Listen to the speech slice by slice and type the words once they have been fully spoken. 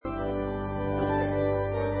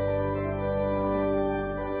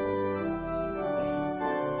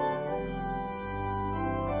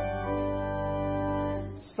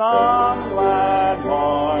some glad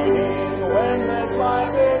morning when this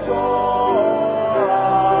life is o'er,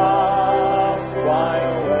 I'll fly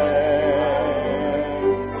away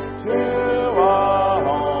to a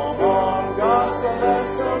home on God's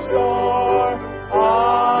celestial shore.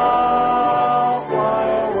 I'll fly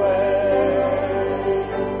away.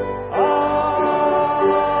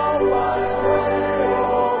 I'll fly away,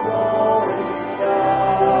 oh glory,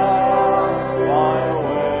 I'll fly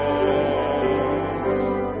away.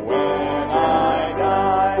 When I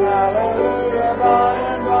die, hallelujah, by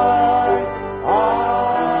and by,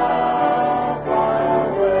 I'll fly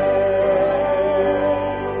away.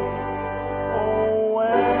 Oh,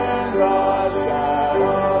 when the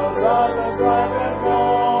shadows of this life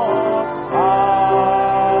fall,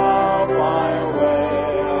 I'll fly away.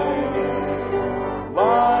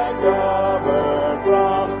 Like a bird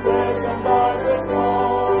from prison bars is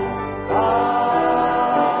flown,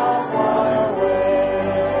 I'll fly away.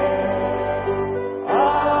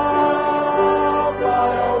 I'll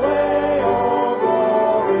fly away, oh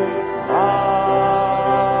glory,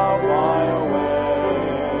 I'll fly away.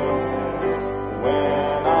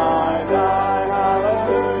 When I die,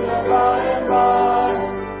 hallelujah, by and by,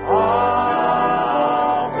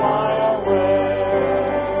 I'll fly away.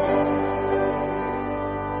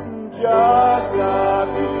 Just a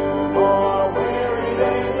few more weary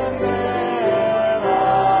days and then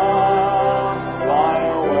I'll fly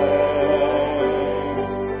away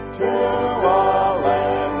to a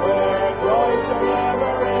land where joy shall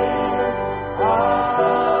never end.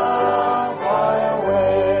 I'll fly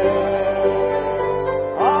away.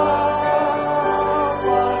 I'll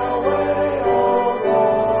fly away, oh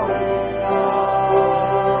glory,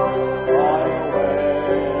 I'll fly away.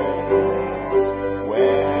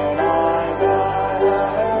 When I die,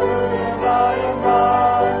 hallelujah, by and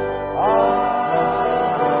by, I'll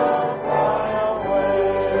fly away.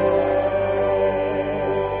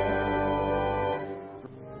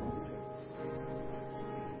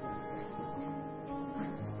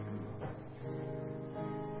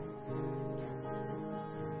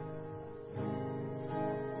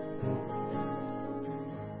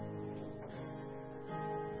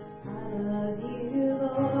 I love you,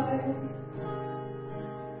 Lord.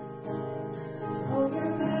 Oh,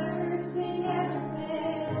 your mercy never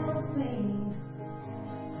fails me.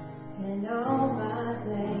 And all my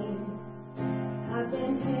days I've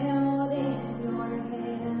been held in your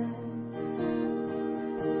hand.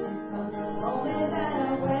 And from the moment that I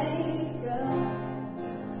wake up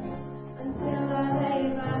until I lay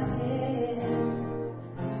my head,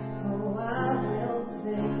 oh, I will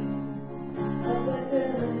sing of the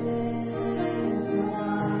goodness of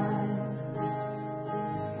God.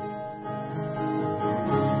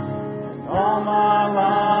 All my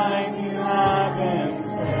life you have been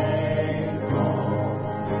faithful.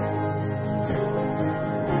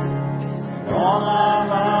 All my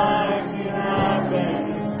life you have been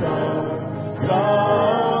so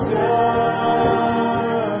good.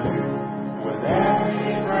 With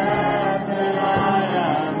every breath that I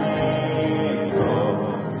am able,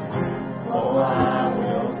 oh, I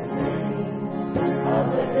will sing of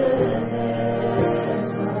the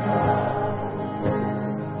goodness of God.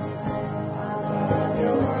 I love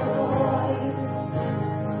your voice.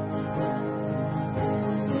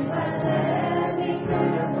 You have led me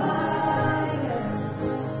through the fire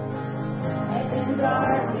and in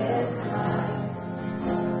darkest night.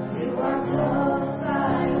 You are close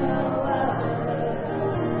like no other.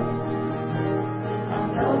 I've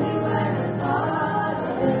known you as a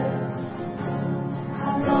father.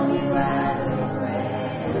 I've known you as a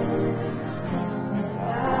friend. And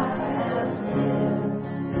I have lived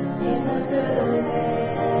in the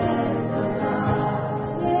goodness of God.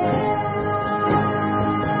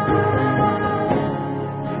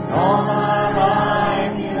 All my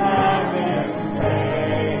life you have been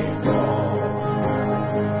faithful.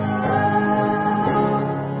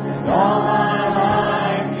 And all my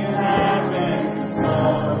life you have been so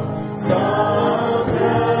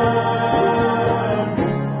good.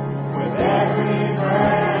 With every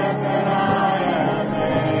breath that I am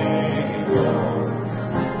able,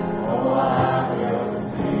 oh, I will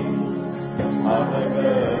sing of the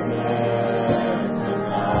goodness of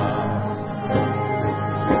God.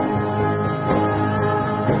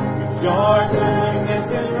 Your goodness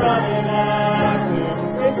is running after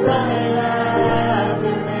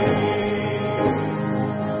me.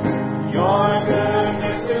 Your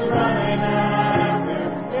goodness is running after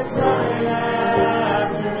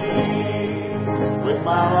me. With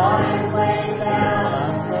my life laid down,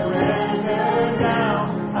 I'm surrendered now.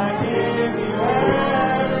 I give you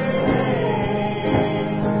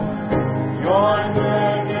everything. Your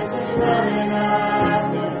goodness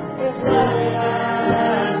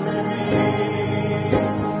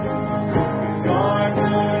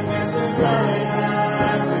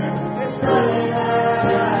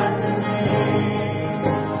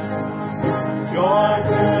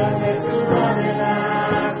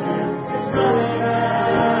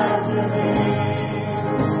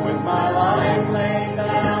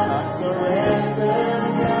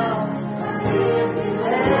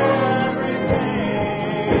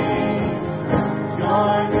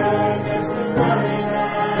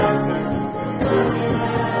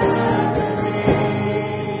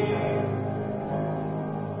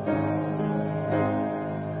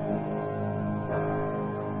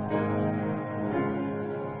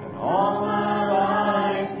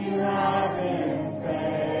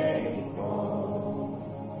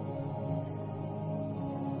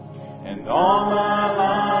And all my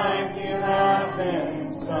life you have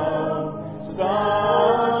been so,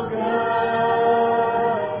 so good.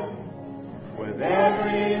 With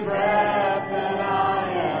every breath that I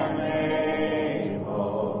am able,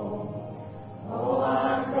 oh,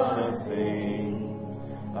 I'm gonna sing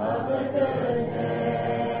of the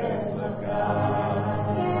goodness of God.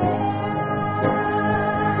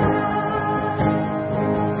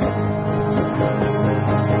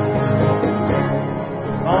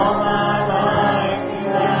 All my life you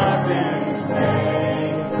have been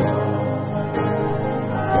faithful.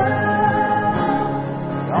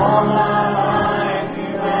 All my life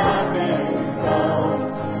you have been so,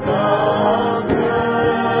 so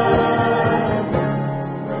good.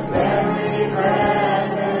 With every breath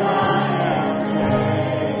that I am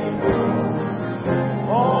able,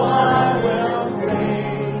 oh, I will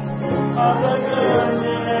sing of the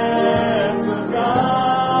goodness of God.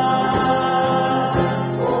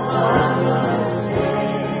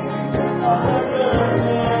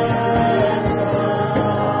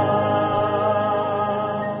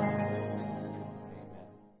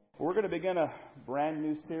 We're going to begin a brand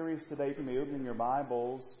new series today. From opening your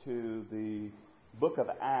Bibles to the book of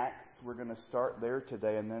Acts. We're going to start there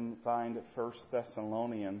today and then find 1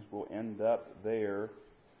 Thessalonians. We'll end up there.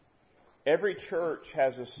 Every church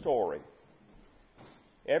has a story.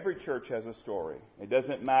 Every church has a story. It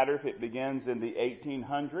doesn't matter if it begins in the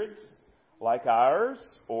 1800s like ours,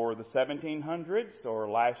 or the 1700s, or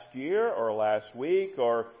last year, or last week,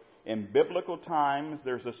 or in biblical times.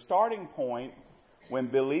 There's a starting point when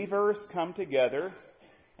believers come together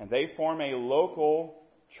and they form a local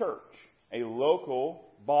church, a local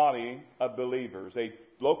body of believers. A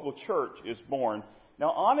local church is born.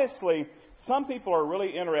 Now, honestly, some people are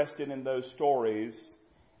really interested in those stories,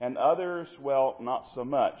 and others, well, not so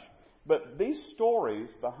much. But these stories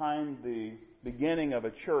behind the beginning of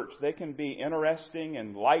a church, they can be interesting,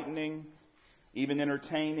 enlightening, even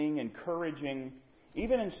entertaining, encouraging,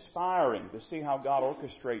 even inspiring to see how God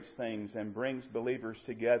orchestrates things and brings believers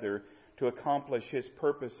together to accomplish His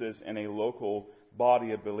purposes in a local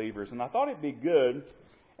body of believers. And I thought it'd be good,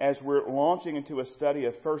 as we're launching into a study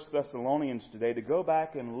of 1 Thessalonians today, to go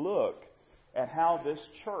back and look at how this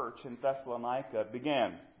church in Thessalonica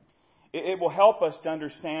began. It will help us to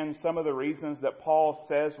understand some of the reasons that Paul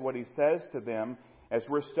says what he says to them as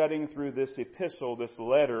we're studying through this epistle, this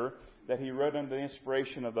letter that he wrote under the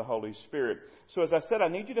inspiration of the Holy Spirit. So as I said, I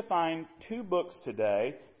need you to find two books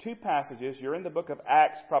today, two passages. You're in the book of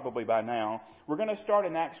Acts probably by now. We're going to start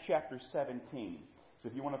in Acts chapter 17. So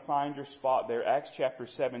if you want to find your spot there, Acts chapter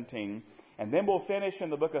 17. And then we'll finish in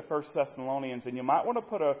the book of 1 Thessalonians. And you might want to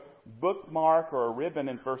put a bookmark or a ribbon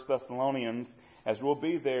in 1 Thessalonians, as we'll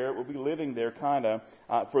be there, we'll be living there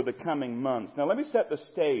for the coming months. Now let me set the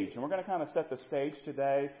stage. And we're going to kind of set the stage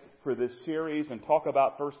today for this series and talk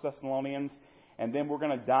about 1 Thessalonians. And then we're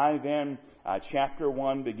going to dive in chapter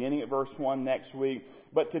 1, beginning at verse 1 next week.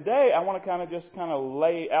 But today I want to just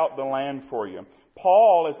lay out the land for you.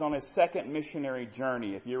 Paul is on his second missionary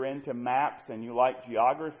journey. If you're into maps and you like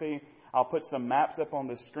geography, I'll put some maps up on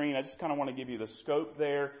the screen. I just want to give you the scope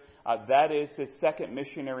there. That is his second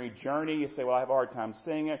missionary journey. You say, well, I have a hard time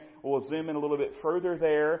seeing it. We'll zoom in a little bit further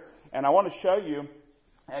there. And I want to show you,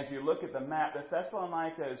 as you look at the map, that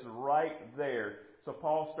Thessalonica is right there. So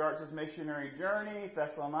Paul starts his missionary journey,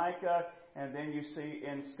 Thessalonica, and then you see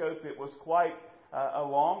in scope it was quite a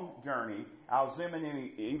long journey. I'll zoom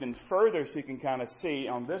in even further so you can see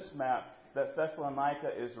on this map that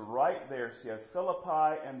Thessalonica is right there. So you have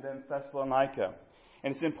Philippi and then Thessalonica.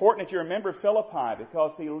 And it's important that you remember Philippi,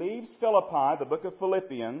 because he leaves Philippi, the book of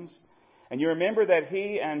Philippians, and you remember that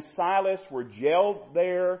he and Silas were jailed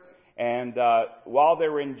there, and while they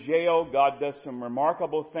were in jail, God does some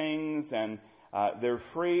remarkable things, and they're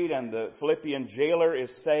freed, and the Philippian jailer is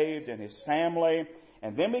saved and his family.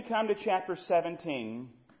 And then we come to chapter 17,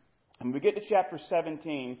 and when we get to chapter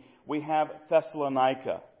 17, we have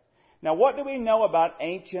Thessalonica. Now, what do we know about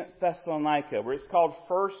ancient Thessalonica, where it's called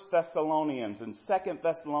 1 Thessalonians and 2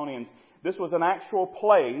 Thessalonians? This was an actual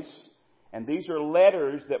place, and these are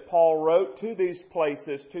letters that Paul wrote to these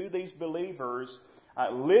places, to these believers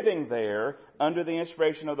living there under the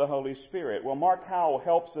inspiration of the Holy Spirit. Well, Mark Howell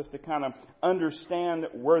helps us to understand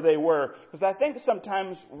where they were, because I think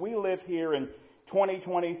sometimes we live here in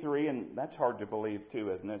 2023, and that's hard to believe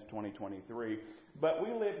too, isn't it? It's 2023. But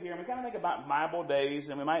we live here, and we think about Bible days,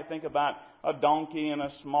 and we might think about a donkey in a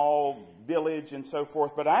small village and so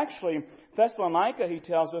forth. But actually, Thessalonica, he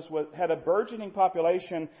tells us, had a burgeoning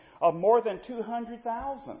population of more than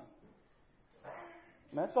 200,000.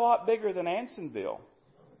 That's a lot bigger than Ansonville.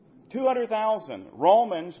 200,000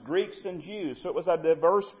 Romans, Greeks, and Jews. So it was a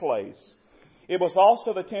diverse place. It was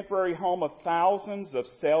also the temporary home of thousands of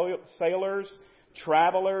sailors,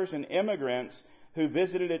 travelers, and immigrants who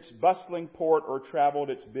visited its bustling port or traveled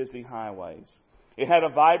its busy highways. It had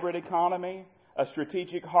a vibrant economy, a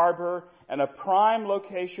strategic harbor, and a prime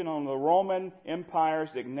location on the Roman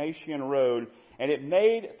Empire's Egnatian Road, and it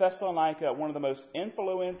made Thessalonica one of the most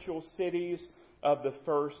influential cities of the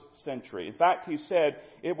first century. In fact, he said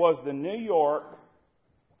it was the New York,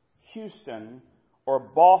 Houston, or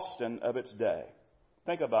Boston of its day.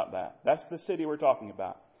 Think about that. That's the city we're talking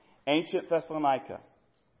about. Ancient Thessalonica.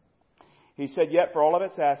 He said, yet for all of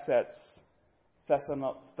its assets,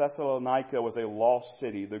 Thessalonica was a lost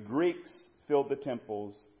city. The Greeks filled the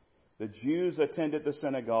temples. The Jews attended the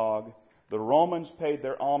synagogue. The Romans paid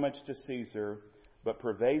their homage to Caesar. But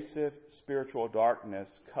pervasive spiritual darkness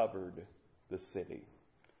covered the city.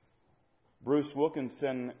 Bruce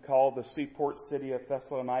Wilkinson called the seaport city of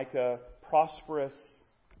Thessalonica prosperous,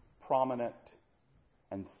 prominent,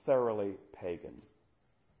 and thoroughly pagan.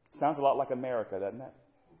 Sounds a lot like America, doesn't it?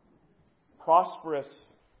 Prosperous,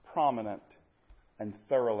 prominent, and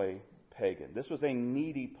thoroughly pagan. This was a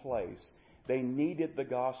needy place. They needed the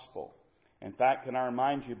gospel. In fact, can I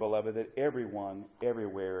remind you, beloved, that everyone,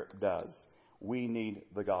 everywhere does. We need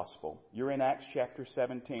the gospel. You're in Acts chapter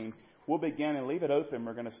 17. We'll begin and leave it open.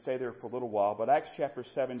 We're going to stay there for a little while. But Acts chapter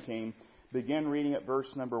 17, begin reading at verse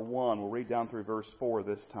number 1. We'll read down through verse 4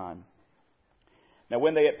 this time. Now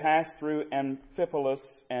when they had passed through Amphipolis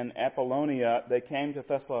and Apollonia, they came to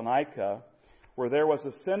Thessalonica, where there was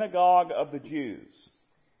a synagogue of the Jews.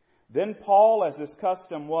 Then Paul, as his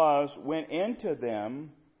custom was, went into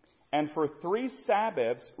them, and for 3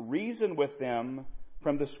 Sabbaths reasoned with them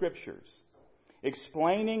from the Scriptures,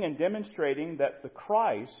 explaining and demonstrating that the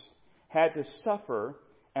Christ had to suffer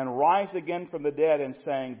and rise again from the dead, and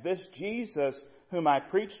saying, this Jesus whom I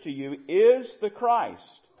preach to you is the Christ.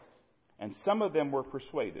 And some of them were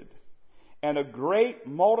persuaded. And a great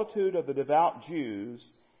multitude of the devout Jews,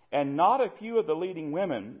 and not a few of the leading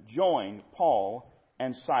women, joined Paul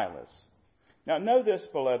and Silas. Now know this,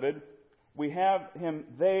 beloved. We have him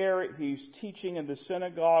there. He's teaching in the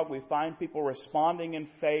synagogue. We find people responding in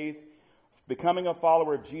faith, becoming a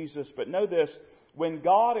follower of Jesus. But know this, when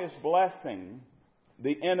God is blessing,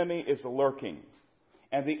 the enemy is lurking.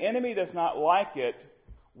 And the enemy does not like it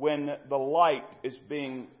when the light is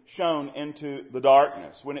being shown into the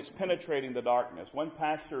darkness, when it's penetrating the darkness. One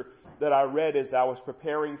pastor that I read as I was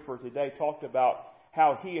preparing for today talked about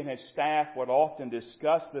how he and his staff would often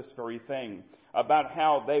discuss this very thing, about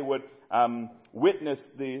how they would witness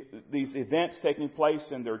these events taking place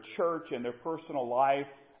in their church and their personal life,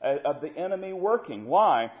 of the enemy working.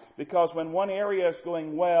 Why? Because when one area is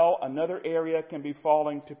going well, another area can be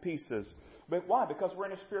falling to pieces. But why? Because we're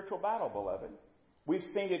in a spiritual battle, beloved. We've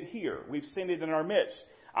seen it here. We've seen it in our midst.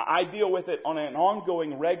 I deal with it on an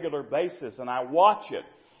ongoing, regular basis, and I watch it.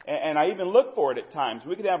 And I even look for it at times.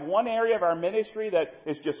 We could have one area of our ministry that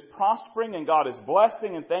is just prospering and God is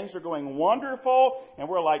blessing and things are going wonderful, and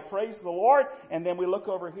we're like, praise the Lord. And then we look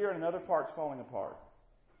over here and another part's falling apart.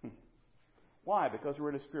 Why? Because we're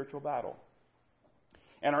in a spiritual battle.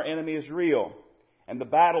 And our enemy is real. And the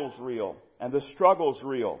battle's real. And the struggle's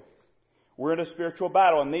real. We're in a spiritual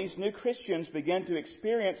battle. And these new Christians begin to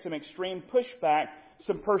experience some extreme pushback,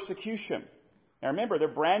 some persecution. Now remember, they're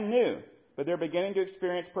brand new. But they're beginning to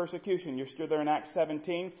experience persecution. You're still there in Acts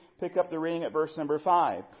 17. Pick up the reading at verse number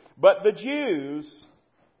 5. But the Jews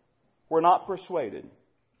were not persuaded.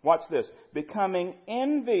 Watch this. Becoming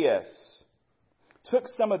envious, took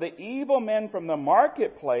some of the evil men from the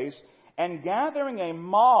marketplace, and gathering a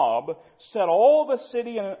mob, set all the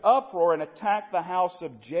city in an uproar and attacked the house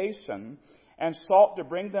of Jason, and sought to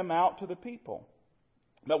bring them out to the people.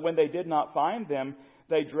 But when they did not find them,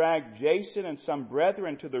 they dragged Jason and some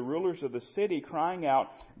brethren to the rulers of the city, crying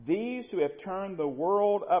out, these who have turned the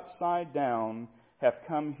world upside down have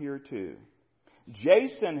come here too.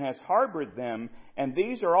 Jason has harbored them, and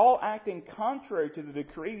these are all acting contrary to the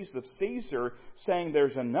decrees of Caesar, saying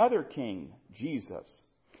there's another king, Jesus.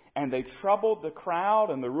 And they troubled the crowd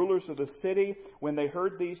and the rulers of the city when they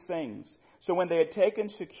heard these things. So when they had taken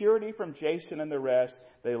security from Jason and the rest,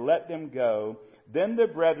 they let them go. Then the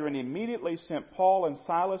brethren immediately sent Paul and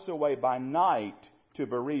Silas away by night to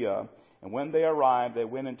Berea. And when they arrived, they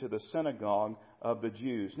went into the synagogue of the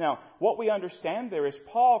Jews. Now, what we understand there is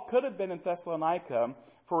Paul could have been in Thessalonica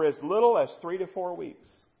for as little as 3 to 4 weeks.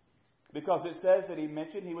 Because it says that he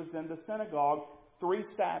mentioned he was in the synagogue 3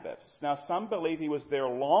 Sabbaths. Now, some believe he was there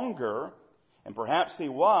longer, and perhaps he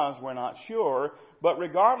was, we're not sure. But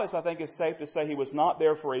regardless, I think it's safe to say he was not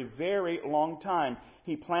there for a very long time.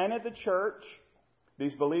 He planted the church.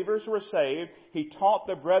 These believers were saved. He taught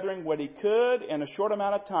the brethren what he could in a short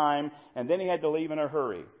amount of time, and then he had to leave in a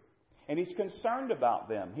hurry. And he's concerned about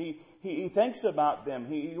them. He thinks about them.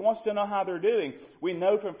 He wants to know how they're doing. We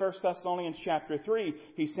know from 1 Thessalonians chapter 3,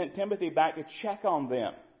 he sent Timothy back to check on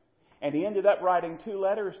them. And he ended up writing 2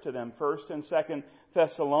 letters to them, 1st and 2nd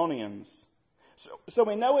Thessalonians. So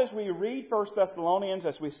we know as we read 1 Thessalonians,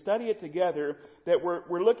 as we study it together, that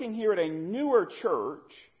we're looking here at a newer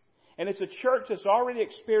church. And it's a church that's already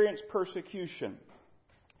experienced persecution.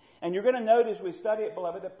 And you're going to note as we study it,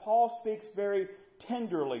 beloved, that Paul speaks very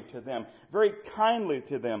tenderly to them, very kindly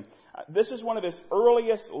to them. This is one of his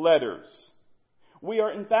earliest letters. We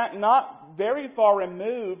are, in fact, not very far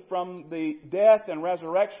removed from the death and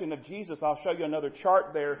resurrection of Jesus. I'll show you another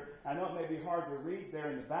chart there. I know it may be hard to read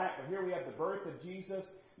there in the back, but here we have the birth of Jesus.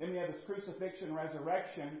 Then we have His crucifixion and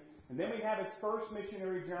resurrection. And then we have His first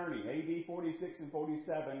missionary journey, A.D. 46 and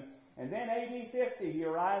 47. And then A.D. 50, He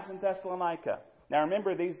arrives in Thessalonica. Now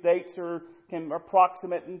remember, these dates can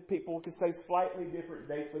approximate, and people can say slightly different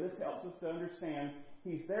dates, but this helps us to understand.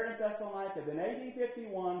 He's there in Thessalonica. Then A.D.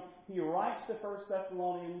 51, he writes to 1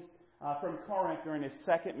 Thessalonians from Corinth during his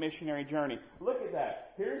second missionary journey. Look at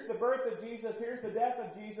that. Here's the birth of Jesus. Here's the death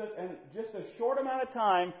of Jesus. And just a short amount of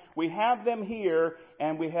time, we have them here,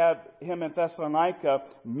 and we have him in Thessalonica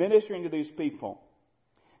ministering to these people.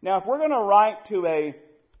 Now, if we're going to write to a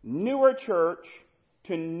newer church,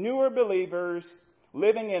 to newer believers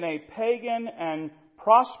living in a pagan and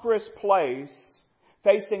prosperous place,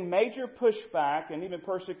 facing major pushback and even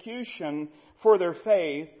persecution for their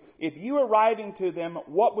faith, if you were writing to them,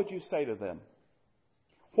 what would you say to them?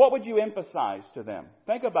 What would you emphasize to them?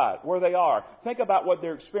 Think about where they are. Think about what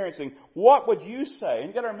they're experiencing. What would you say? And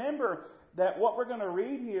you've got to remember that what we're going to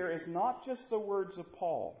read here is not just the words of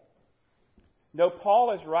Paul. No,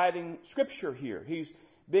 Paul is writing Scripture here. He's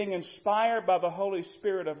being inspired by the Holy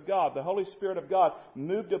Spirit of God. The Holy Spirit of God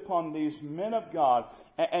moved upon these men of God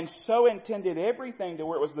and so intended everything to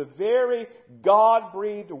where it was the very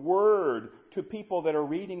God-breathed Word to people that are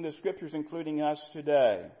reading the Scriptures, including us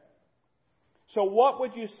today. So what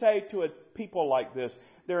would you say to a people like this?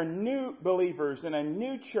 They're new believers in a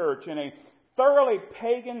new church, in a thoroughly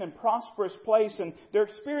pagan and prosperous place, and they're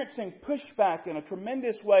experiencing pushback in a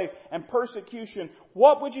tremendous way and persecution.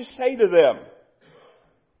 What would you say to them?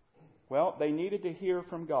 Well, they needed to hear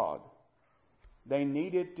from God. They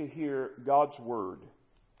needed to hear God's Word.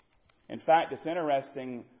 In fact, it's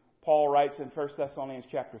interesting, Paul writes in 1 Thessalonians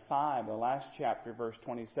chapter 5, the last chapter, verse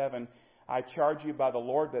 27, I charge you by the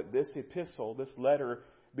Lord that this epistle, this letter,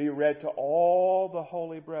 be read to all the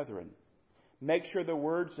holy brethren. Make sure the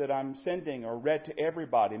words that I'm sending are read to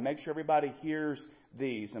everybody. Make sure everybody hears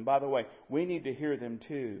these. And by the way, we need to hear them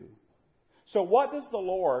too. So what does the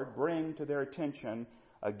Lord bring to their attention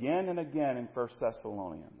again and again in 1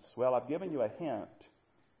 Thessalonians? Well, I've given you a hint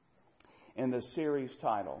in the series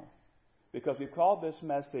title, because we've called this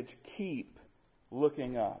message, Keep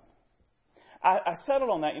Looking Up. I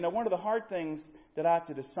settled on that. You know, one of the hard things that I have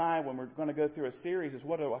to decide when we're going to go through a series is,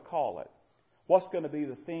 what do I call it? What's going to be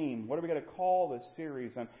the theme? What are we going to call this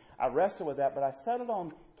series? And I wrestled with that, but I settled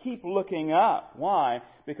on Keep Looking Up. Why?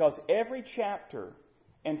 Because every chapter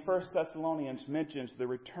in 1 Thessalonians mentions the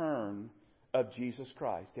return of Jesus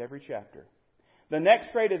Christ. Every chapter. The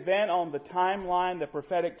next great event on the timeline, the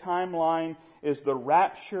prophetic timeline, is the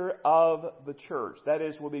rapture of the church. That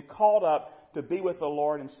is, we'll be called up to be with the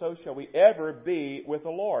Lord, and so shall we ever be with the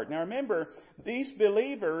Lord. Now remember, these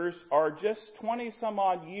believers are just 20 some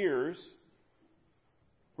odd years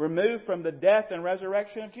removed from the death and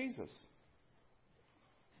resurrection of Jesus.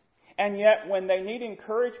 And yet, when they need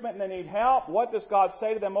encouragement and they need help, what does God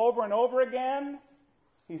say to them over and over again?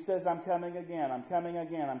 He says, I'm coming again, I'm coming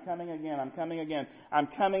again, I'm coming again, I'm coming again, I'm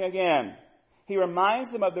coming again. He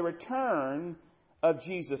reminds them of the return of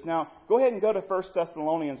Jesus. Now, go ahead and go to 1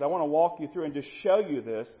 Thessalonians. I want to walk you through and just show you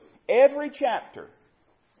this. Every chapter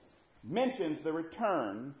mentions the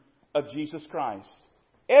return of Jesus Christ.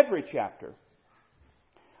 Every chapter.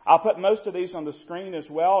 I'll put most of these on the screen as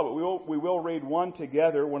well, but we will read one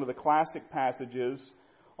together, one of the classic passages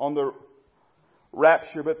on the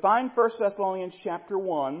rapture. But find 1 Thessalonians chapter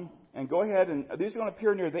 1, and go ahead, and these are going to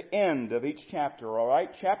appear near the end of each chapter, all right?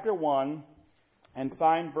 Chapter 1, and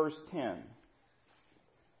find verse 10.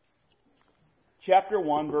 Chapter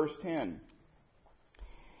 1, verse 10.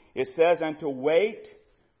 It says, and to wait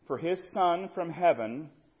for His Son from heaven,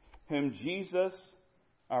 whom He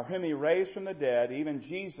raised from the dead, even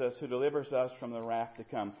Jesus who delivers us from the wrath to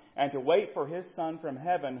come. And to wait for His Son from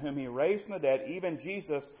heaven, whom He raised from the dead, even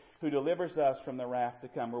Jesus who delivers us from the wrath to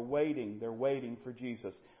come. We're waiting. They're waiting for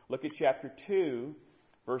Jesus. Look at chapter 2,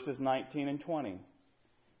 verses 19 and 20.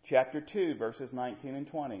 Chapter 2, verses 19 and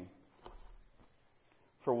 20.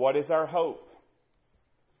 For what is our hope,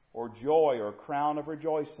 or joy, or crown of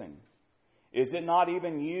rejoicing? Is it not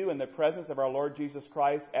even you in the presence of our Lord Jesus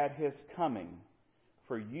Christ at His coming?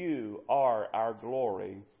 For you are our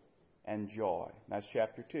glory and joy. That's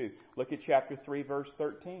chapter 2. Look at chapter 3, verse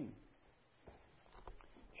 13.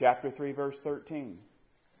 Chapter 3, verse 13.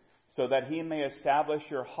 So that He may establish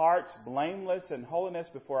your hearts blameless in holiness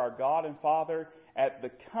before our God and Father at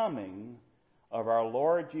the coming of our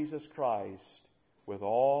Lord Jesus Christ with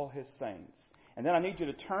all His saints. And then I need you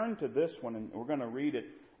to turn to this one, and we're going to read it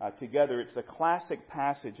together. It's a classic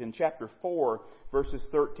passage in chapter 4, verses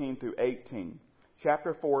 13 through 18.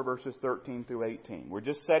 Chapter 4, verses 13 through 18. We're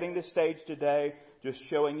just setting the stage today, just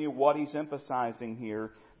showing you what he's emphasizing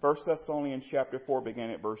here. 1 Thessalonians chapter 4,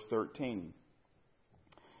 beginning at verse 13.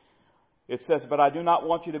 It says, But I do not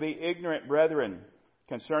want you to be ignorant, brethren,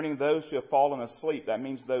 concerning those who have fallen asleep. That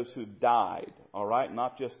means those who died, all right?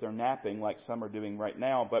 Not just they're napping like some are doing right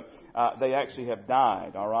now, but they actually have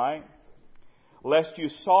died, all right? Lest you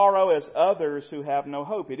sorrow as others who have no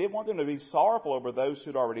hope. He didn't want them to be sorrowful over those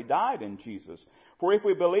who'd already died in Jesus. For if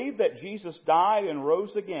we believe that Jesus died and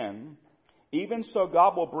rose again, even so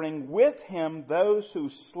God will bring with Him those who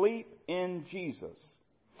sleep in Jesus.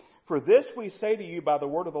 For this we say to you by the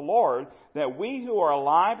word of the Lord, that we who are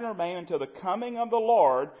alive and remain until the coming of the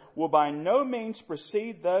Lord will by no means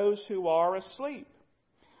precede those who are asleep.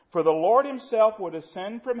 For the Lord Himself will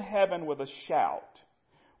descend from heaven with a shout,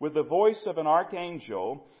 with the voice of an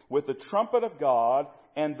archangel, with the trumpet of God,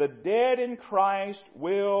 and the dead in Christ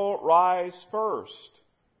will rise first.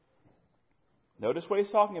 Notice what he's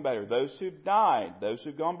talking about here. Those who've died, those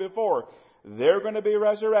who've gone before, they're going to be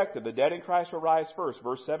resurrected. The dead in Christ will rise first.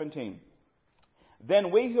 Verse 17. Then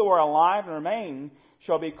we who are alive and remain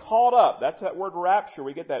shall be caught up. That's that word rapture.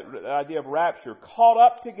 We get that idea of rapture. Caught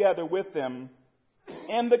up together with them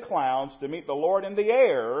in the clouds to meet the Lord in the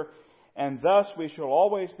air, and thus we shall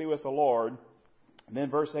always be with the Lord. And then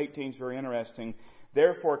verse 18 is very interesting.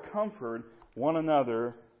 Therefore comfort one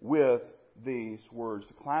another with these words.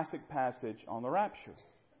 A classic passage on the rapture.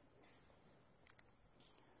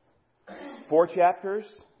 4 chapters.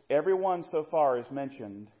 Every one so far has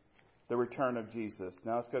mentioned the return of Jesus.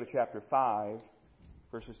 Now let's go to chapter 5,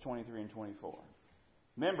 verses 23 and 24.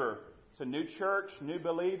 Remember, it's a new church, new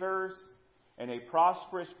believers, in a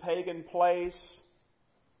prosperous pagan place.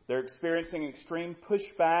 They're experiencing extreme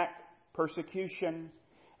pushback, persecution.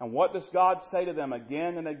 And what does God say to them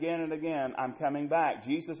again and again and again? I'm coming back.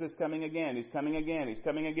 Jesus is coming again. He's coming again. He's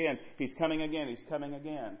coming again. He's coming again. He's coming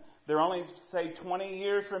again. They're only, say, 20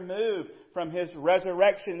 years removed from His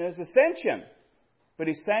resurrection, His ascension. But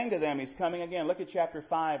He's saying to them, He's coming again. Look at chapter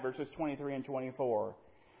 5, verses 23 and 24.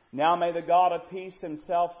 Now may the God of peace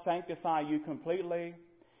Himself sanctify you completely,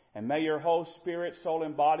 and may your whole spirit, soul,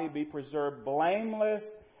 and body be preserved blameless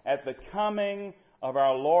at the coming of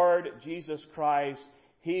our Lord Jesus Christ.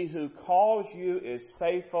 He who calls you is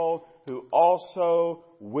faithful, who also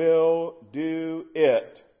will do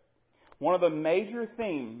it. One of the major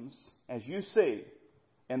themes, as you see,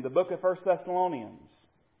 in the book of 1 Thessalonians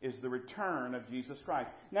is the return of Jesus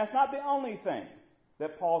Christ. Now, it's not the only thing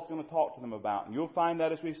that Paul's going to talk to them about. And you'll find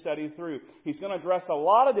that as we study through. He's going to address a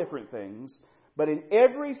lot of different things, but in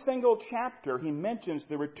every single chapter, he mentions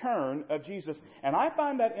the return of Jesus. And I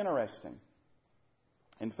find that interesting.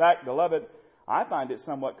 In fact, beloved, I find it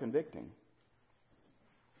somewhat convicting.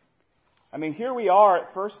 I mean, here we are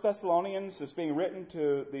at 1 Thessalonians. It's being written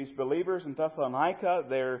to these believers in Thessalonica.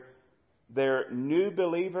 They're new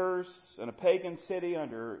believers in a pagan city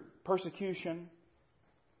under persecution.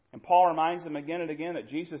 And Paul reminds them again and again that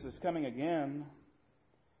Jesus is coming again.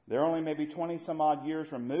 They're only maybe 20 some odd years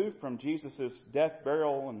removed from Jesus' death,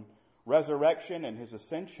 burial, and resurrection and His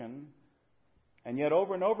ascension. And yet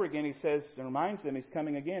over and over again he says and reminds them He's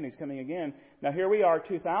coming again, He's coming again. Now here we are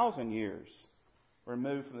 2,000 years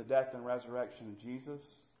removed from the death and resurrection of Jesus.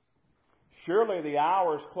 Surely the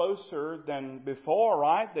hour is closer than before,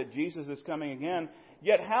 right? That Jesus is coming again.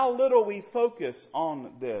 Yet how little we focus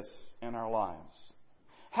on this in our lives.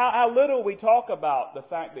 How little we talk about the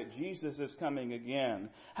fact that Jesus is coming again.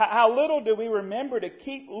 How little do we remember to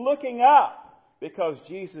keep looking up because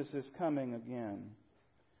Jesus is coming again.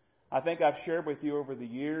 I think I've shared with you over the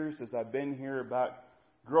years as I've been here about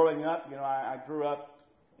growing up. You know, I grew up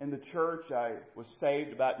in the church. I was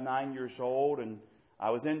saved about 9 years old, and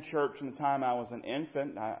I was in church from the time I was an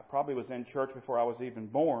infant. I probably was in church before I was even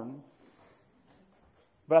born.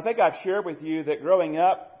 But I think I've shared with you that growing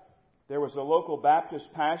up, there was a local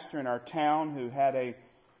Baptist pastor in our town who had a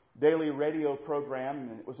daily radio program,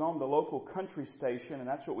 and it was on the local country station, and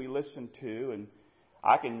that's what we listened to. And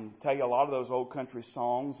I can tell you a lot of those old country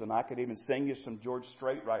songs, and I could even sing you some George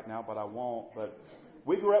Strait right now, but I won't. But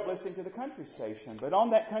we grew up listening to the country station. But on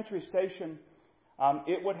that country station,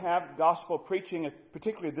 it would have gospel preaching,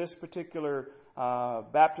 particularly this particular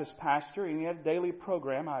Baptist pastor, and he had a daily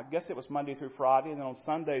program. I guess it was Monday through Friday, and then on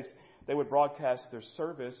Sundays they would broadcast their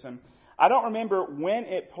service. And I don't remember when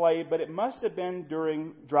it played, but it must have been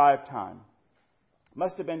during drive time.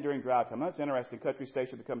 Must have been during drive time. That's interesting. Country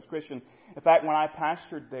station becomes Christian. In fact, when I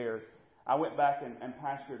pastored there, I went back and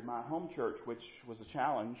pastored my home church, which was a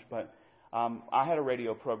challenge. But I had a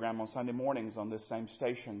radio program on Sunday mornings on this same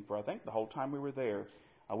station for, I think, the whole time we were there.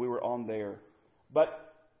 We were on there.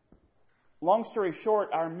 But long story short,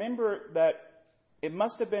 I remember that it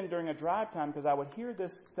must have been during a drive time because I would hear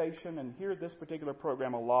this station and hear this particular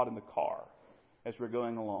program a lot in the car as we're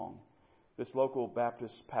going along. This local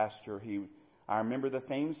Baptist pastor, I remember the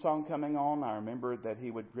theme song coming on. I remember that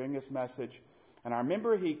he would bring his message. And I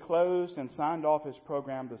remember he closed and signed off his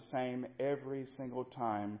program the same every single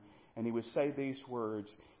time. And he would say these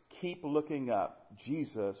words, "Keep looking up.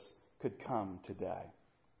 Jesus could come today."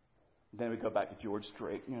 Then we go back to George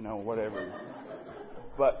Strait, whatever.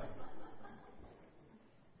 But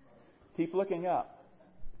keep looking up.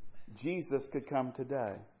 Jesus could come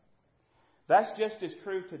today. That's just as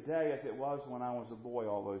true today as it was when I was a boy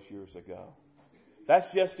all those years ago. That's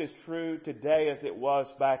just as true today as it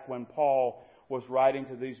was back when Paul was writing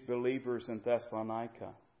to these believers in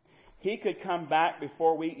Thessalonica. He could come back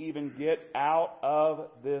before we even get out of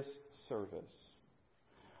this service.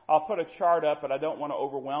 I'll put a chart up, but I don't want to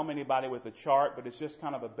overwhelm anybody with the chart, but it's just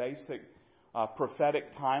kind of a basic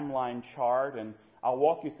prophetic timeline chart, and I'll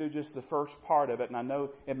walk you through just the first part of it, and I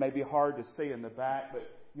know it may be hard to see in the back, but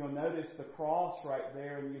you'll notice the cross right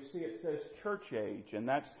there, and you see it says church age, and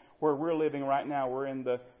that's where we're living right now. We're in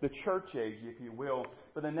the church age, if you will.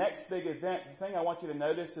 But the next big event, the thing I want you to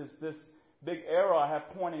notice is this big arrow I have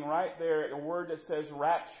pointing right there, a word that says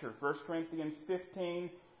rapture. 1 Corinthians 15,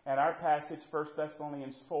 and our passage, 1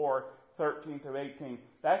 Thessalonians 4, 13 through 18.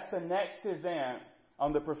 That's the next event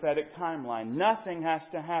on the prophetic timeline. Nothing has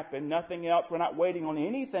to happen. Nothing else. We're not waiting on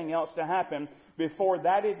anything else to happen before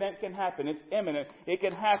that event can happen. It's imminent. It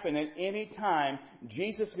can happen at any time.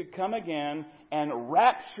 Jesus could come again and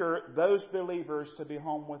rapture those believers to be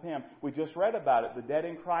home with Him. We just read about it. The dead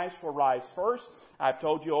in Christ will rise first. I've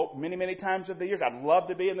told you many, many times over the years, I'd love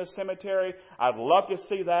to be in the cemetery. I'd love to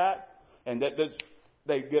see that. And that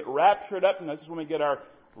they get raptured up, and this is when we get our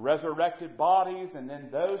resurrected bodies, and then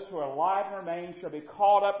those who are alive and remain shall be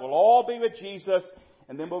caught up. We'll all be with Jesus,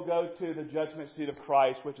 and then we'll go to the judgment seat of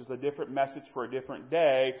Christ, which is a different message for a different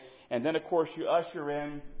day. And then, of course, you usher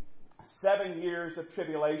in 7 years of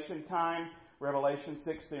tribulation time, Revelation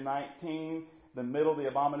 6 through 19, the middle, the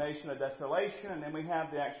abomination of desolation, and then we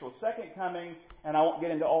have the actual second coming, and I won't get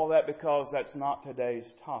into all that because that's not today's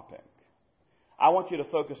topic. I want you to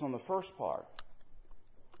focus on the first part,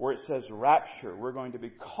 where it says rapture. We're going to be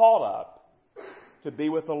caught up to be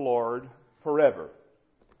with the Lord forever.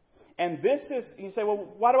 And this is, you say,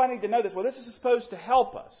 well, why do I need to know this? Well, this is supposed to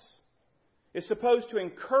help us. It's supposed to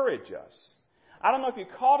encourage us. I don't know if you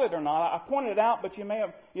caught it or not. I pointed it out, but you may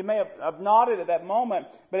have nodded at that moment.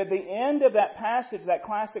 But at the end of that passage, that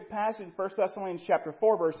classic passage, 1 Thessalonians chapter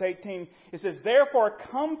 4, verse 18, it says, "Therefore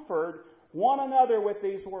comfort one another with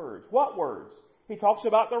these words." What words? He talks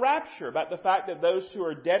about the rapture, about the fact that those who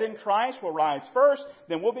are dead in Christ will rise first,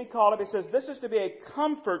 then we'll be called up. He says, this is to be a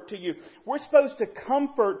comfort to you. We're supposed to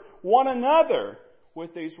comfort one another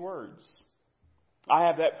with these words. I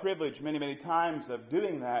have that privilege many, many times of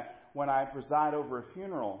doing that when I preside over a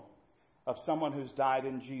funeral of someone who's died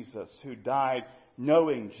in Jesus, who died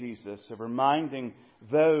knowing Jesus, of reminding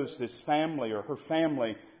those, his family or her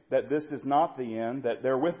family, that this is not the end, that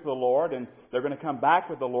they're with the Lord and they're going to come back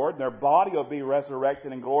with the Lord, and their body will be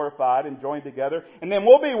resurrected and glorified and joined together, and then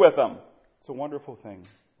we'll be with them. It's a wonderful thing.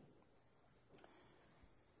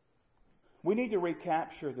 We need to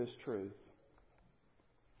recapture this truth.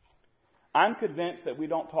 I'm convinced that we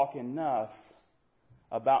don't talk enough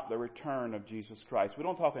about the return of Jesus Christ. We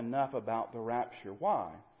don't talk enough about the rapture.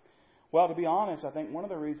 Why? Well, to be honest, I think one of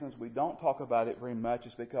the reasons we don't talk about it very much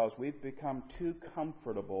is because we've become too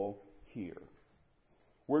comfortable here.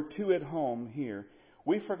 We're too at home here.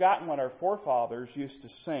 We've forgotten what our forefathers used to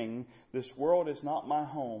sing, "This world is not my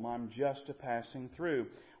home, I'm just a passing through."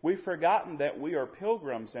 We've forgotten that we are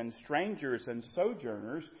pilgrims and strangers and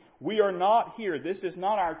sojourners. We are not here. This is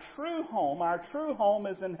not our true home. Our true home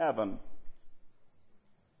is in heaven.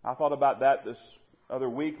 I thought about that other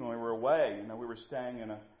week when we were away. We were staying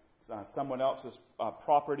in someone else's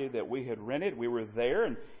property that we had rented. We were there,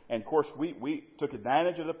 and of course we took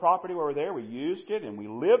advantage of the property where we were there. We used it, and we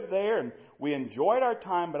lived there, and we enjoyed our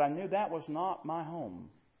time, but I knew that was not my home.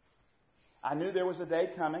 I knew there was a day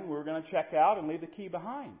coming we were going to check out and leave the key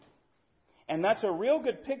behind. And that's a real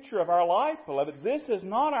good picture of our life, beloved. This is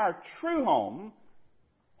not our true home.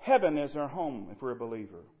 Heaven is our home if we're a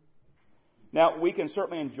believer. Now, we can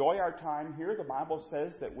certainly enjoy our time here. The Bible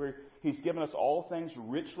says that He's given us all things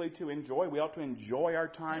richly to enjoy. We ought to enjoy our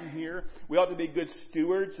time here. We ought to be good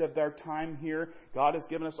stewards of our time here. God has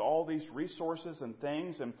given us all these resources and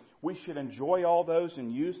things, and we should enjoy all those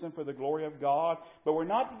and use them for the glory of God. But we're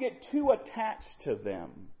not to get too attached to them.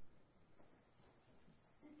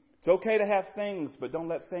 It's okay to have things, but don't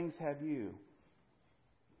let things have you.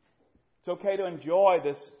 It's okay to enjoy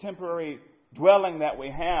this temporary dwelling that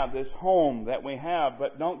we have, this home that we have,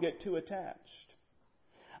 but don't get too attached.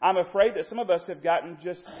 I'm afraid that some of us have gotten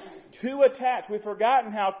just too attached. We've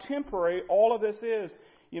forgotten how temporary all of this is.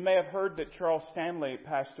 You may have heard that Charles Stanley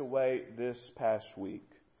passed away this past week.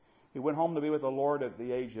 He went home to be with the Lord at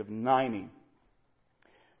the age of 90.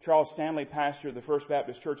 Charles Stanley pastored the First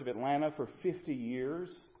Baptist Church of Atlanta for 50 years.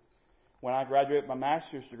 When I graduated my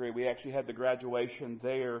master's degree, we actually had the graduation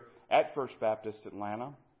there at First Baptist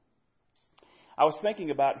Atlanta. I was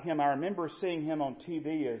thinking about him. I remember seeing him on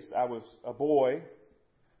TV as I was a boy.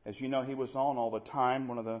 As you know, he was on all the time,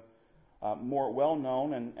 one of the more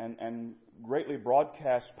well-known and greatly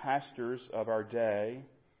broadcast pastors of our day.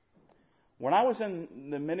 When I was in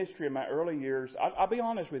the ministry in my early years, I'll be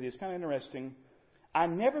honest with you, it's kind of interesting. I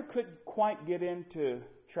never could quite get into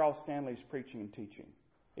Charles Stanley's preaching and teaching.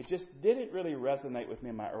 It just didn't really resonate with me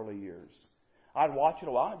in my early years. I'd watch it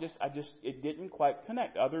a lot. It didn't quite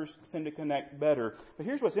connect. Others seem to connect better. But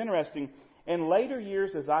here's what's interesting. In later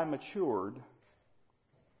years, as I matured,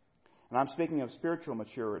 and I'm speaking of spiritual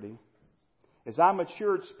maturity, as I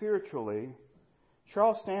matured spiritually,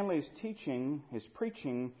 Charles Stanley's teaching, his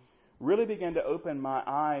preaching, really began to open my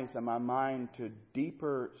eyes and my mind to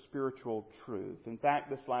deeper spiritual truth. In fact,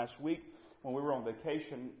 this last week, when we were on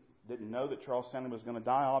vacation, didn't know that Charles Stanley was going to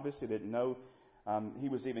die, obviously. Didn't know he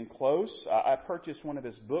was even close. I purchased one of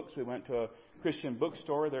his books. We went to a Christian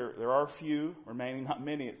bookstore. There are a few remaining, not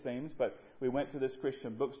many it seems, but we went to this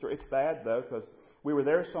Christian bookstore. It's bad, though, because we were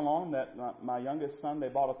there so long that my youngest son, they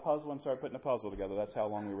bought a puzzle and started putting a puzzle together. That's how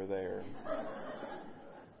long we were there.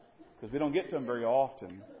 Because we don't get to them very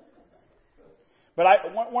often. But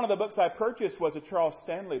one of the books I purchased was a Charles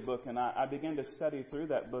Stanley book, and I began to study through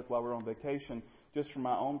that book while we were on vacation, just for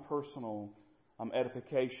my own personal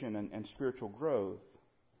edification and spiritual growth.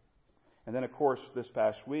 And then, of course, this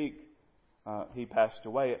past week, he passed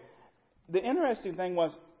away. The interesting thing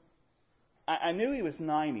was, I knew he was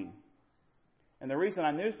 90. And the reason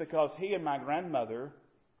I knew is because he and my grandmother,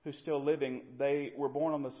 who's still living, they were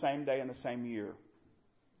born on the same day in the same year.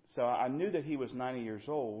 So I knew that he was 90 years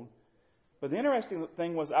old. But the interesting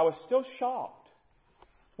thing was, I was still shocked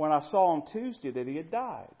when I saw on Tuesday that he had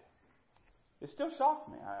died. It still shocked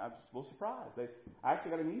me. I was a little surprised. I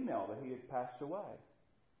actually got an email that he had passed away.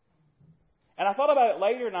 And I thought about it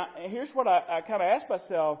later, and here's what I kind of asked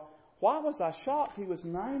myself. Why was I shocked? He was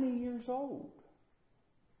 90 years old.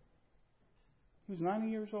 He was 90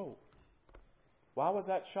 years old. Why was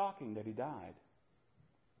that shocking that he died?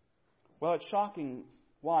 Well, it's shocking.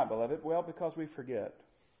 Why, beloved? Well, because we forget.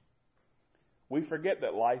 We forget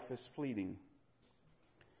that life is fleeting.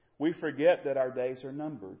 We forget that our days are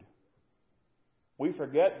numbered. We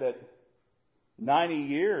forget that 90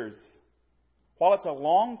 years, while it's a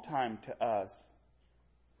long time to us,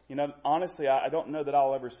 honestly, I don't know that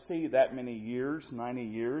I'll ever see that many years, 90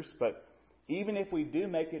 years, but even if we do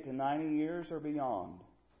make it to 90 years or beyond,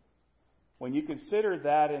 when you consider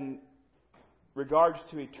that in regards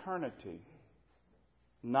to eternity,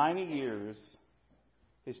 90 years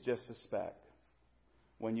is just a speck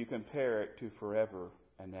when you compare it to forever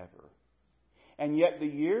and ever. And yet the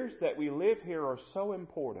years that we live here are so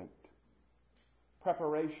important.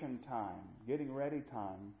 Preparation time, getting ready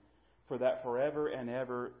time for that forever and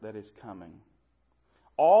ever that is coming.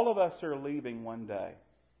 All of us are leaving one day.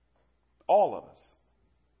 All of us.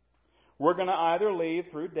 We're going to either leave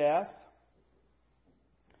through death,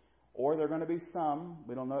 or there are going to be some,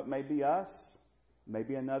 we don't know, it may be us,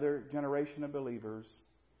 maybe another generation of believers,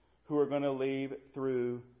 who are going to leave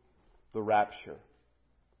through the rapture.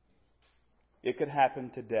 It could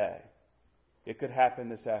happen today. It could happen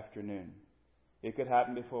this afternoon. It could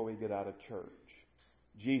happen before we get out of church.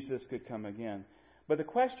 Jesus could come again. But the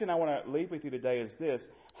question I want to leave with you today is this.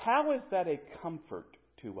 How is that a comfort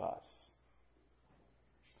to us?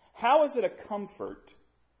 How is it a comfort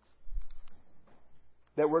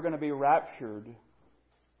that we're going to be raptured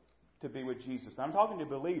to be with Jesus? Now, I'm talking to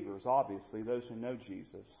believers, obviously, those who know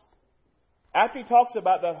Jesus. After he talks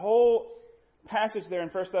about that whole passage there in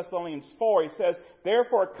 1 Thessalonians 4, he says,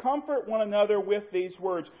 therefore comfort one another with these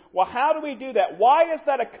words. Well, how do we do that? Why is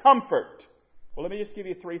that a comfort? Well, let me just give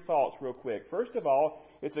you 3 thoughts real quick. First of all,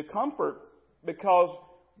 it's a comfort because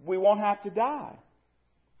we won't have to die.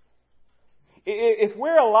 If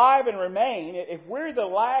we're alive and remain, if we're the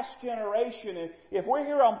last generation, if we're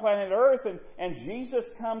here on planet Earth and Jesus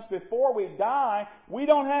comes before we die, we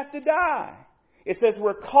don't have to die. It says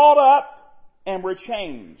we're caught up and we're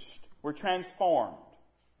changed. We're transformed.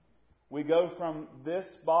 We go from this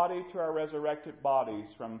body to our resurrected bodies,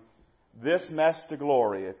 from this mess to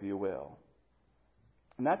glory, if you will.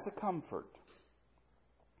 And that's a comfort.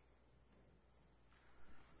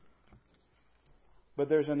 But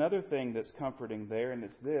there's another thing that's comforting there, and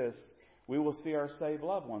it's this. We will see our saved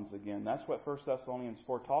loved ones again. That's what 1 Thessalonians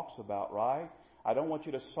 4 talks about, right? I don't want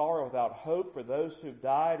you to sorrow without hope for those who've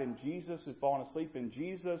died in Jesus, who've fallen asleep in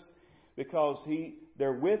Jesus, because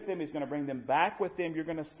they're with Him. He's going to bring them back with Him. You're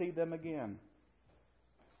going to see them again.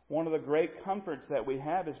 One of the great comforts that we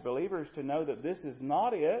have as believers to know that this is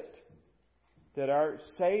not it. That our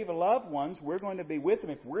saved loved ones, we're going to be with them.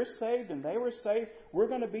 If we're saved and they were saved, we're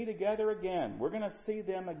going to be together again. We're going to see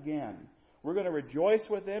them again. We're going to rejoice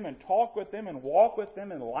with them and talk with them and walk with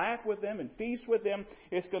them and laugh with them and feast with them.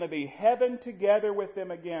 It's going to be heaven together with them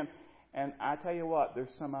again. And I tell you what,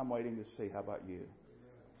 there's some I'm waiting to see. How about you?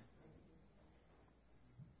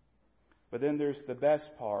 But then there's the best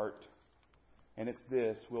part, and it's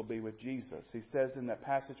this: we'll be with Jesus. He says in that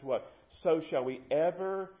passage, what? So shall we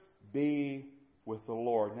ever be with the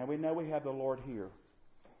Lord. Now we know we have the Lord here.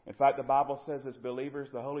 In fact, the Bible says as believers,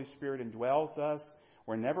 the Holy Spirit indwells us.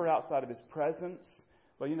 We're never outside of His presence.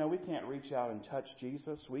 But we can't reach out and touch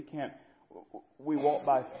Jesus. We walk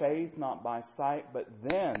by faith, not by sight. But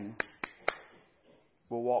then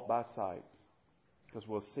we'll walk by sight, because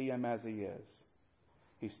we'll see Him as He is.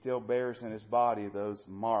 He still bears in His body those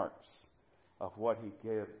marks of what He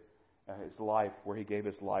gave His life, where He gave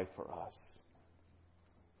His life for us.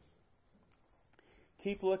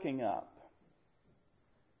 Keep looking up.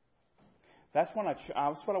 That's what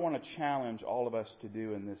I want to challenge all of us to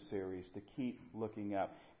do in this series, to keep looking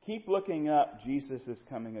up. Keep looking up. Jesus is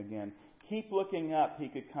coming again. Keep looking up. He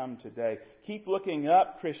could come today. Keep looking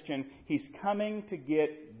up, Christian. He's coming to get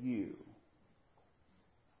you.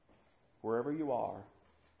 Wherever you are,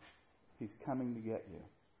 He's coming to get you.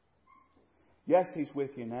 Yes, He's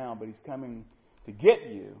with you now, but He's coming to get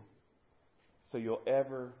you so you'll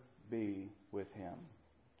ever be with Him.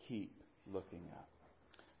 Keep looking up.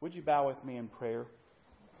 Would you bow with me in prayer?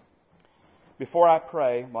 Before I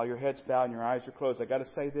pray, while your head's bowed and your eyes are closed, I've got to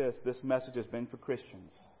say this. This message has been for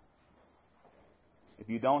Christians. If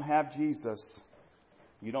you don't have Jesus,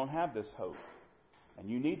 you don't have this hope. And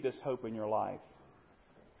you need this hope in your life.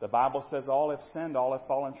 The Bible says all have sinned, all have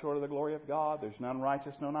fallen short of the glory of God. There's none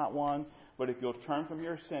righteous, no, not one. But if you'll turn from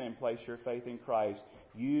your sin and place your faith in Christ,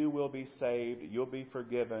 you will be saved, you'll be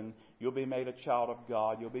forgiven, you'll be made a child of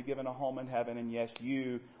God, you'll be given a home in heaven, and yes,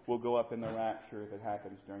 you will go up in the rapture if it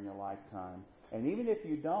happens during your lifetime. And even if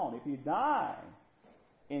you don't, if you die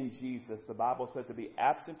in Jesus, the Bible says to be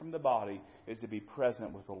absent from the body is to be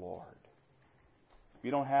present with the Lord. If you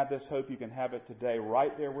don't have this hope, you can have it today,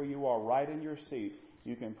 right there where you are, right in your seat.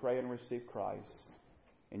 You can pray and receive Christ.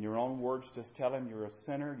 In your own words, just tell Him you're a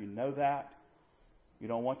sinner. You know that. You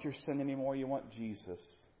don't want your sin anymore. You want Jesus.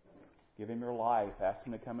 Give Him your life. Ask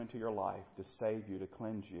Him to come into your life, to save you, to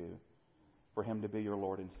cleanse you, for Him to be your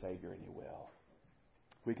Lord and Savior, and He will.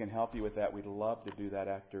 We can help you with that. We'd love to do that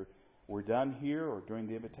after we're done here or during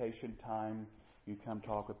the invitation time. You come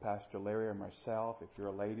talk with Pastor Larry or myself. If you're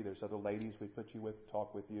a lady, there's other ladies we put you with,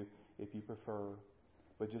 talk with you if you prefer.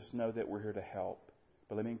 But just know that we're here to help.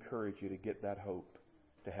 But let me encourage you to get that hope,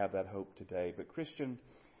 to have that hope today. But Christian,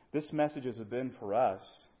 this message has been for us.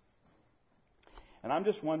 And I'm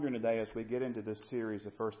just wondering today, as we get into this series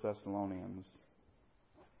of 1 Thessalonians,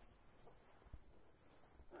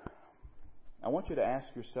 I want you to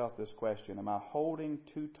ask yourself this question: am I holding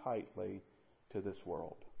too tightly to this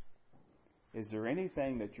world? Is there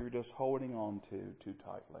anything that you're just holding on to too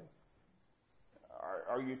tightly?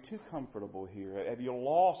 Are you too comfortable here? Have you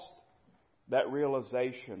lost that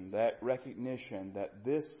realization, that recognition that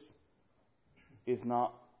this is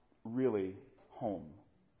not really home?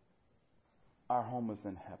 Our home is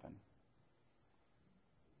in heaven.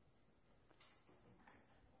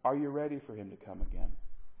 Are you ready for Him to come again?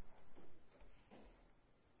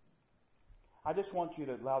 I just want you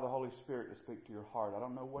to allow the Holy Spirit to speak to your heart. I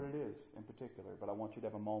don't know what it is in particular, but I want you to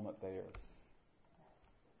have a moment there,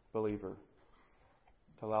 believer,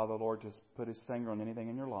 to allow the Lord to put His finger on anything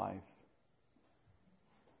in your life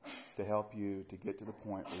to help you to get to the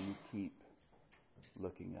point where you keep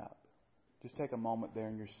looking up. Just take a moment there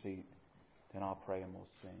in your seat, then I'll pray and we'll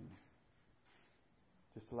sing.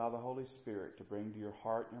 Just allow the Holy Spirit to bring to your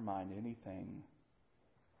heart and your mind anything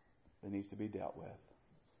that needs to be dealt with.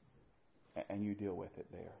 And you deal with it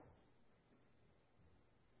there.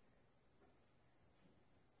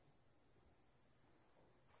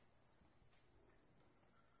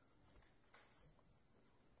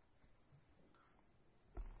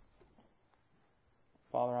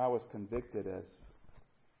 Father, I was convicted as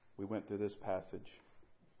we went through this passage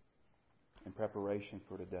in preparation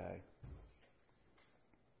for today.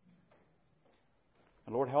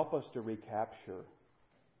 And Lord, help us to recapture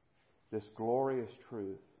this glorious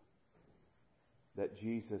truth that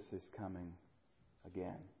Jesus is coming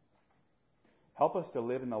again. Help us to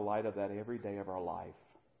live in the light of that every day of our life.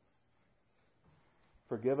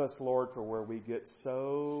 Forgive us, Lord, for where we get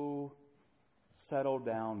so settled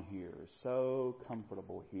down here, so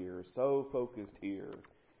comfortable here, so focused here,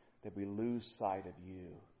 that we lose sight of you.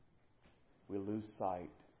 We lose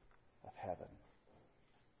sight of heaven.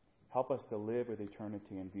 Help us to live with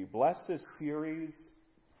eternity in view. Bless this series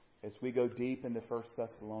as we go deep into 1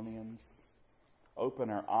 Thessalonians. Open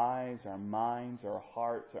our eyes, our minds, our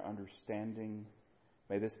hearts, our understanding.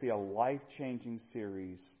 May this be a life-changing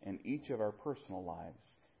series in each of our personal lives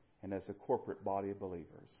and as a corporate body of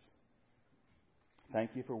believers.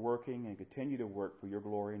 Thank you for working and continue to work for your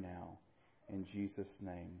glory now. In Jesus'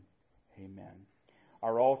 name, amen.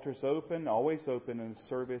 Our altar's open, always open in the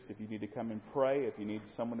service. If you need to come and pray, if you need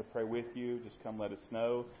someone to pray with you, just come let us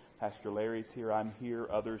know. Pastor Larry's here, I'm here.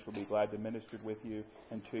 Others will be glad to minister with you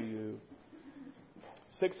and to you.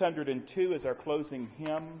 602 is our closing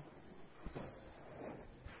hymn.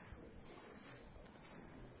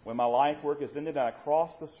 When my life work is ended and I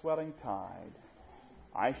cross the swelling tide,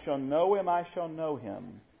 I shall know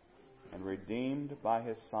him, and redeemed by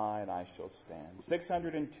his side I shall stand.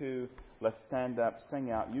 602, let's stand up,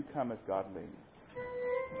 sing out, You Come as God Leads.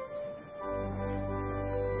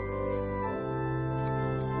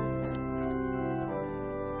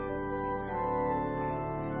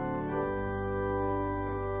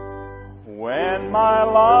 When my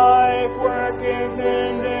life work is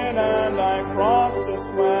ended and I cross the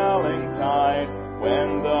swelling tide,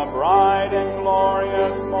 when the bright and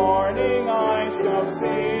glorious morning I shall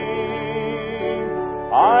see,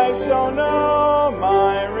 I shall know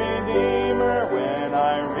my Redeemer when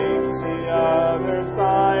I reach the other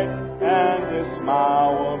side, and His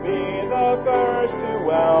smile will be the first to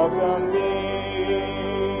welcome me.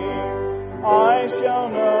 I shall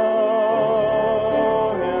know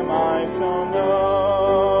Him, I shall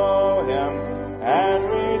know Him, and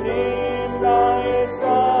redeemed by His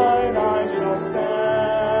side I shall stand.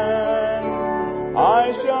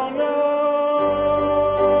 I shall know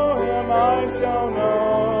Him, I shall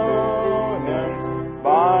know Him,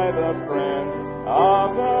 by the print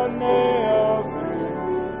of the nails.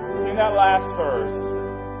 Sing that last verse.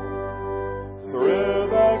 Through